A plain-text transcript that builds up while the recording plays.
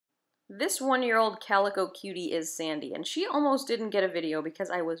This 1-year-old calico cutie is Sandy, and she almost didn't get a video because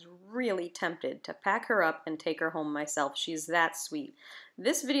I was really tempted to pack her up and take her home myself. She's that sweet.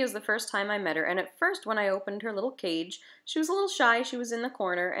 This video is the first time I met her, and at first when I opened her little cage, she was a little shy, she was in the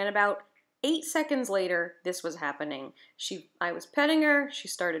corner, and about 8 seconds later, this was happening. I was petting her, she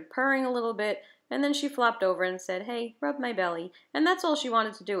started purring a little bit, and then she flopped over and said, "Hey, rub my belly." And that's all she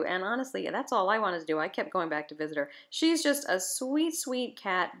wanted to do. And honestly, that's all I wanted to do. I kept going back to visit her. She's just a sweet, sweet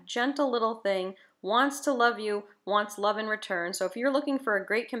cat, gentle little thing, wants to love you, wants love in return. So if you're looking for a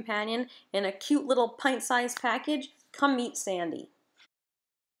great companion in a cute little pint-sized package, come meet Sandy.